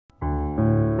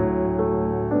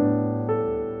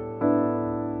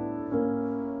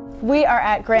We are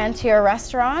at Grand Tier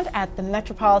Restaurant at the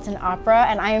Metropolitan Opera,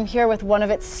 and I am here with one of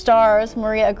its stars,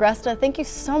 Maria Agresta. Thank you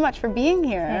so much for being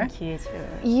here. Thank you,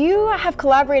 too. You have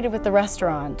collaborated with the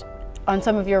restaurant on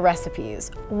some of your recipes.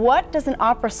 What does an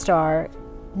opera star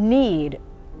need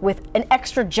with an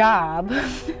extra job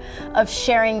of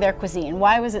sharing their cuisine?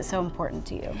 Why was it so important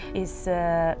to you? It's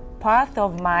part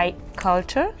of my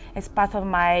culture, it's part of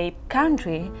my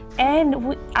country,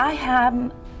 and I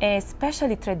have a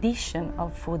special tradition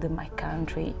of food in my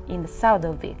country, in the south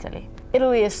of Italy.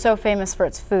 Italy is so famous for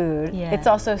its food. Yeah. It's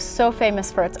also so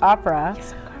famous for its opera.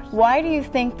 Yes, of course. Why do you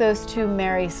think those two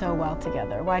marry so well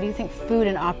together? Why do you think food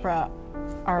and opera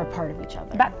are a part of each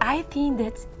other? But I think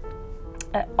that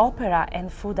opera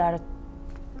and food and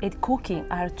cooking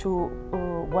are two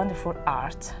wonderful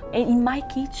arts. And in my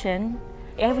kitchen,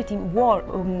 everything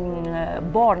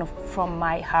born from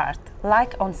my heart,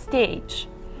 like on stage.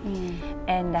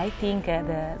 And I think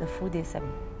the food is a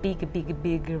big,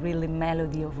 really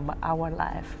melody of our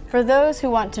life. For those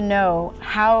who want to know,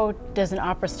 how does an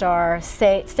opera star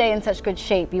stay in such good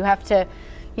shape? You have to,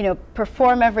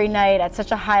 perform every night at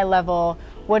such a high level.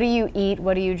 What do you eat?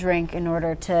 What do you drink in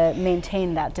order to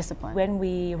maintain that discipline? When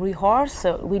we rehearse,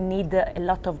 we need a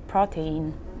lot of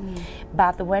protein.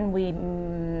 But when we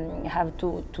have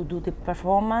to do the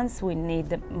performance, we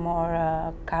need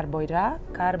more carbohydrates.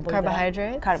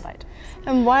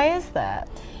 And why is that?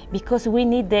 Because we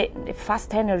need the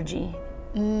fast energy.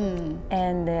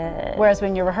 And whereas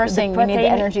when you're rehearsing, you need the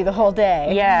energy the whole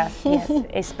day. Yes, yes,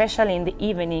 especially in the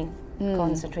evening.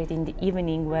 Concentrate in the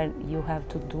evening when you have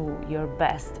to do your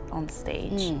best on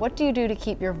stage. What do you do to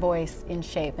keep your voice in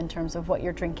shape in terms of what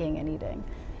you're drinking and eating?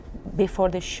 Before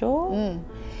the show?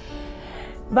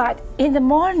 But in the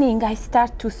morning I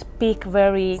start to speak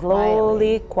very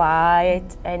slowly,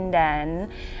 quiet, and then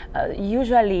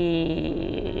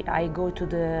usually I go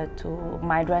into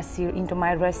my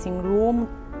dressing room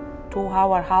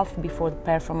 2.5 hours before the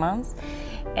performance.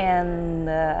 And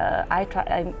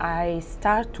I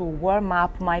start to warm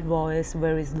up my voice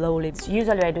very slowly.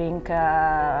 Usually I drink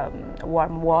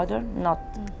warm water, not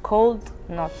cold,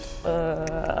 not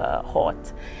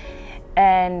hot.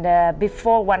 And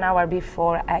before 1 hour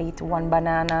before, I eat 1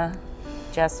 banana,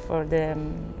 just for the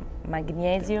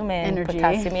magnesium and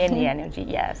potassium and the energy.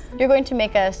 Yes. You're going to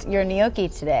make us your gnocchi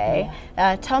today.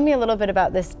 Yeah. Tell me a little bit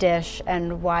about this dish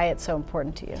and why it's so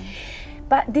important to you.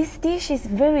 But this dish is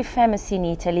very famous in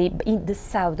Italy, in the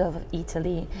south of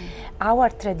Italy. Our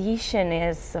tradition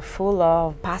is full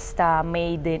of pasta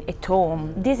made at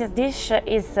home. This dish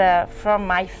is from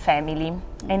my family.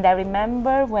 And I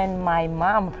remember when my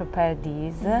mom prepared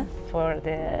this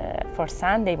for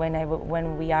Sunday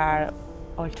when we are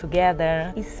all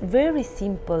together. It's a very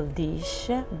simple dish,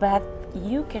 but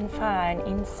you can find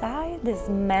inside the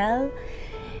smell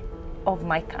of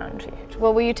my country.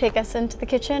 Well, will you take us into the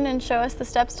kitchen and show us the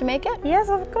steps to make it? Yes,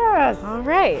 of course. All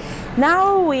right.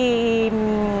 Now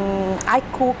I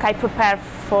prepare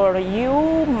for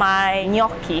you my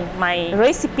gnocchi, my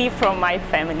recipe from my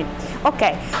family.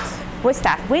 Okay, we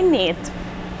start. We need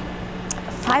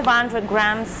 500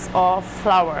 grams of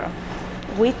flour.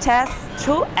 We test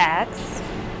 2 eggs,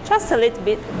 just a little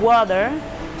bit water.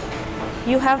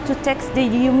 You have to test the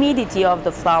humidity of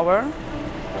the flour.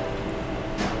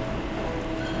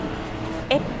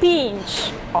 A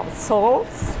pinch of salt,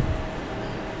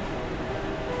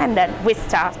 and then we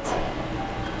start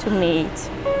to make.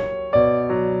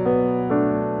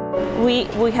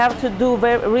 We have to do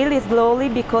really slowly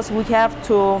because we have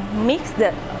to mix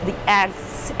the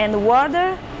eggs and the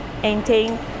water and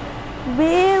take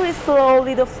very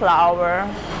slowly the flour.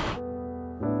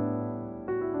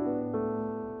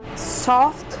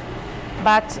 Soft,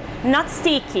 but not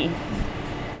sticky.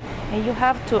 And you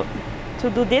have to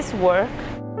do this work.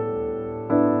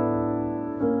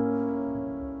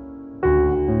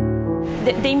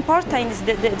 The important is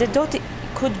that the dough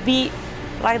could be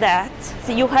like that.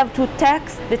 So you have to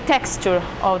test the texture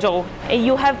of dough. And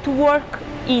you have to work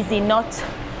easy, not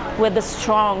with a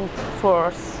strong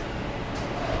force.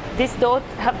 This dough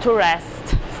have to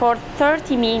rest for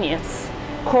 30 minutes,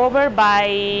 covered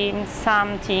by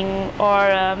something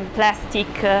or plastic.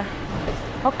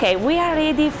 Okay, we are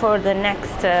ready for the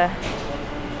next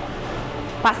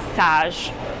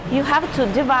passage. You have to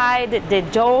divide the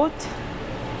dough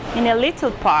in a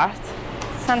little part,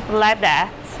 something like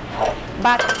that.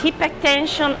 But keep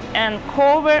attention and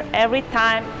cover every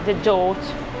time the dough,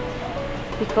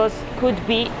 because it could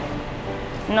be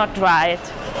not right.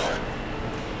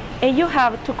 And you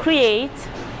have to create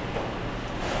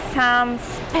some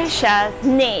special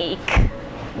snake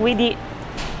with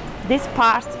this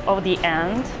part of the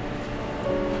end.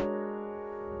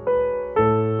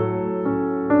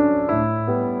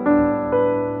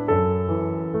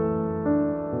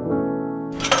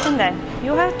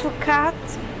 you have to cut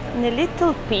in a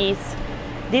little piece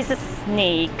this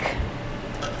snake,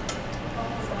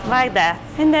 like that.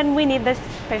 And then we need this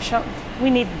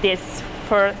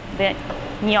for the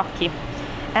gnocchi.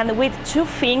 And with 2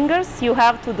 fingers you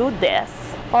have to do this.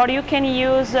 Or you can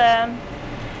use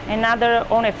another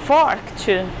on a fork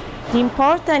too. The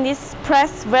important is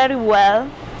press very well,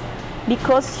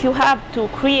 because you have to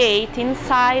create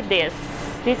inside this.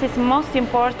 This is most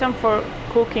important for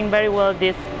cooking very well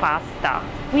this pasta.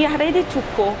 We are ready to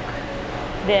cook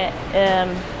the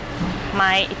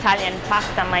my Italian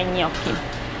pasta, my gnocchi.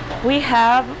 We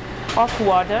have hot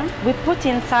water. We put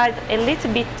inside a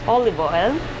little bit olive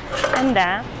oil, and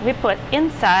then we put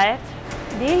inside.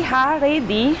 They are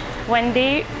ready when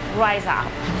they rise up.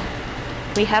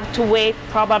 We have to wait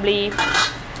probably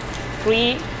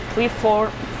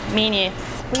 3-4 minutes.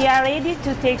 We are ready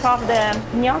to take off the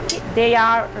gnocchi. They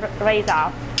are raised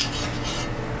up.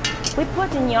 We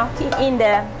put the gnocchi in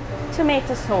the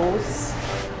tomato sauce.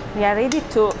 We are ready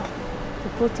to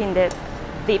put in the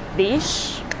deep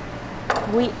dish.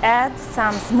 We add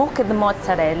some smoked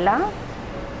mozzarella,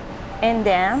 and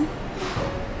then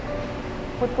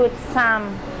we put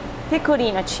some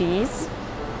pecorino cheese.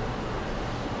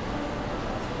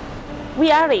 We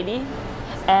are ready.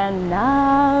 And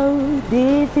now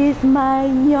this is my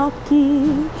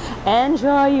gnocchi.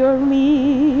 Enjoy your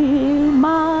meal,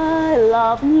 my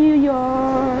love, New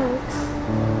York.